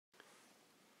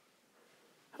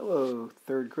Hello,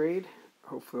 third grade.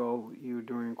 Hopefully all you are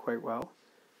doing quite well.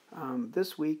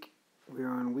 This week we are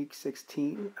on week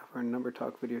 16 of our number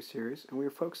talk video series, and we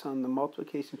are focused on the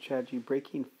multiplication strategy,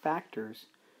 breaking factors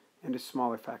into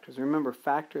smaller factors. Remember,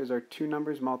 factors are two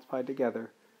numbers multiplied together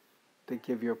that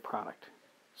give you a product.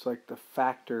 So like the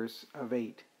factors of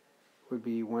 8 would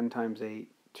be 1 times 8,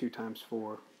 2 times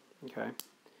 4, okay?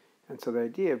 And so the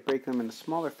idea of breaking them into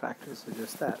smaller factors is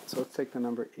just that. So let's take the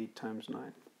number 8 times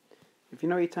 9. If you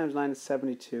know 8 times 9 is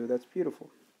 72, that's beautiful.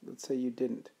 Let's say you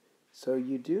didn't. So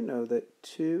you do know that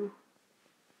 2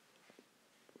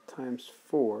 times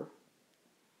 4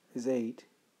 is 8.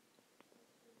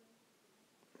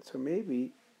 So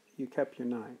maybe you kept your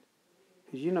 9.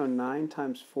 Because you know 9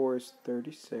 times 4 is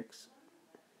 36.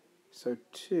 So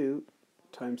 2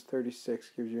 times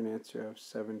 36 gives you an answer of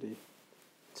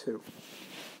 72.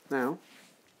 Now,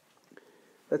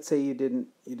 let's say you didn't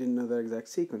know that exact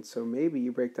sequence, so maybe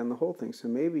you break down the whole thing. So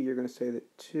maybe you're going to say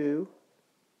that 2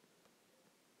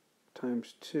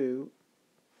 times 2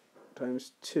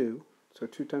 times 2, so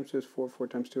 2 times 2 is 4, 4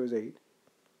 times 2 is 8.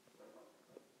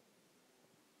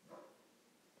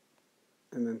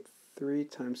 And then 3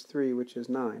 times 3, which is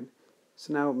 9.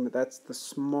 So now that's the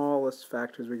smallest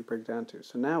factors we can break down to.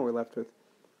 So now we're left with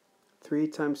 3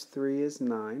 times 3 is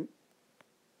 9.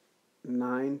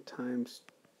 9 times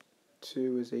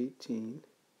 2 is 18.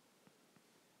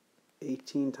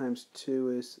 18 times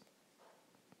 2 is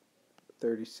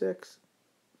 36.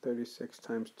 36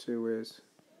 times 2 is,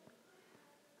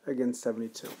 again,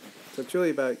 72. So it's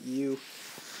really about you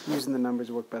using the numbers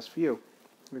that work best for you.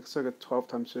 Let's look at 12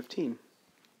 times 15.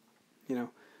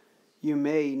 You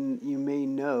may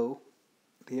know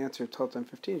the answer to 12 times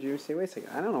 15. You may say, wait a second,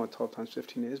 I don't know what 12 times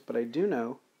 15 is, but I do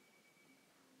know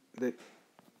that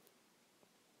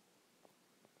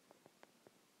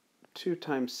 2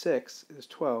 times 6 is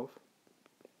 12,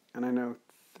 and I know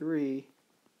 3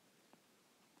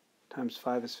 times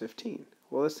 5 is 15.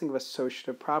 Well, let's think of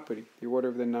associative property. The order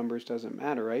of the numbers doesn't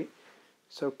matter, right?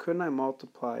 So couldn't I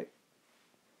multiply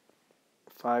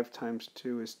 5 times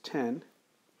 2 is 10,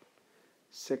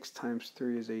 6 times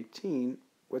 3 is 18.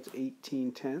 What's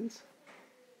 18 tens?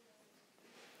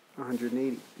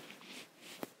 180.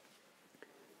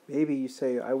 Maybe you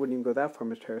say, I wouldn't even go that far,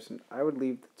 Mr. Harrison. I would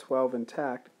leave the 12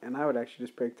 intact, and I would actually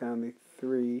just break down the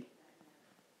 3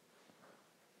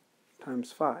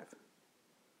 times 5.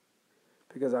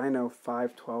 Because I know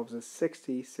 5 12s is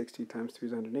 60. 60 times 3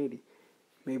 is 180.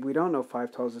 Maybe we don't know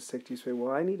 5 12s is 60, so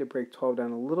well, I need to break 12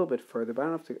 down a little bit further, but I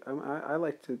don't have to. I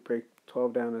like to break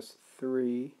 12 down as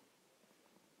 3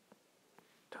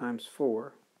 times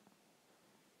 4.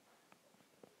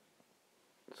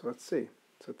 So let's see.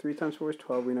 So 3 times 4 is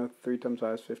 12. We know 3 times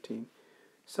 5 is 15.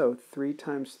 So 3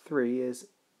 times 3 is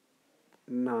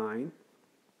 9.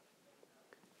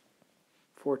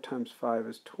 4 times 5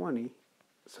 is 20.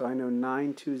 So I know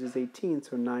 9 twos is 18,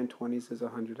 so 9 20s is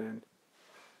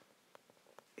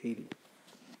 180.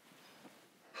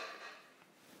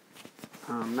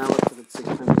 Now let's look at 6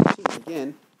 times 18.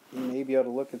 Again, you may be able to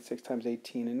look at 6 times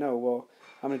 18 and know, well,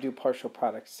 I'm going to do partial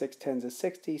products. 6 tens is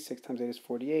 60, 6 times 8 is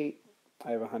 48.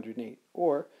 I have 108.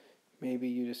 Or maybe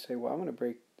you just say, well, I'm going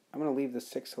to leave the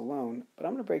 6 alone, but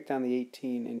I'm going to break down the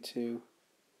 18 into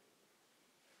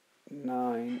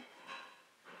 9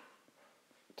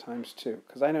 times 2.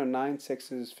 Because I know 9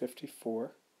 6s is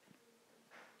 54.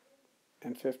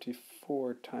 And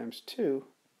 54 times 2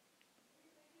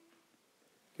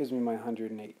 gives me my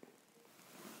 108.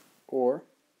 Or,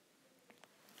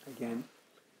 again,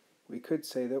 we could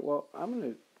say that, well,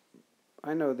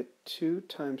 I know that 2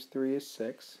 times 3 is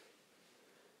 6,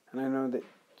 and I know that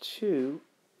 2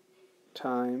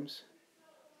 times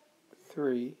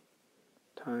 3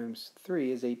 times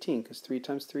 3 is 18, because 3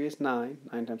 times 3 is 9,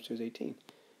 9 times 2 is 18.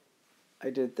 I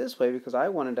did it this way because I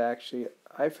wanted to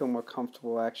I feel more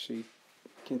comfortable actually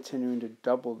continuing to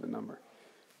double the number.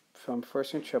 So I'm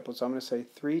first in triplets, so I'm going to say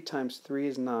 3 times 3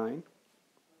 is 9.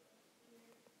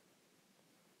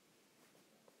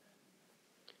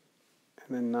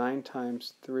 And then 9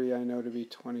 times 3 I know to be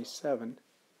 27.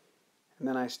 And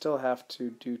then I still have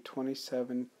to do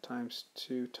 27 times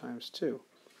 2 times 2.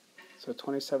 So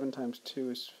 27 times 2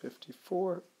 is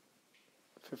 54.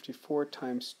 54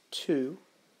 times 2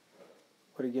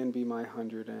 would again be my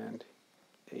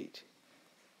 108.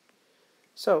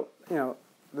 So,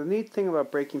 the neat thing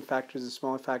about breaking factors and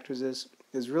smaller factors is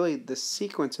really the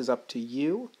sequence is up to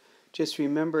you. Just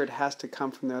remember it has to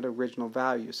come from that original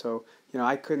value. So,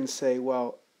 I couldn't say,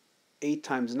 well, 8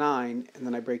 times 9, and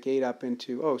then I break 8 up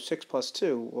into, 6 plus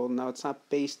 2. Well, no, it's not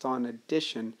based on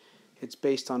addition. It's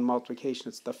based on multiplication.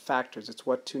 It's the factors. It's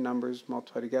what two numbers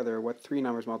multiply together, or what three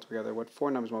numbers multiply together, what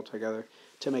four numbers multiply together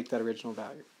to make that original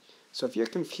value. So if you're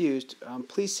confused,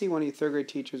 please see one of your third grade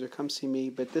teachers or come see me,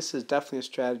 but this is definitely a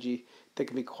strategy that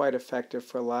can be quite effective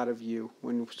for a lot of you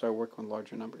when you start working with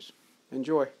larger numbers.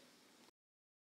 Enjoy.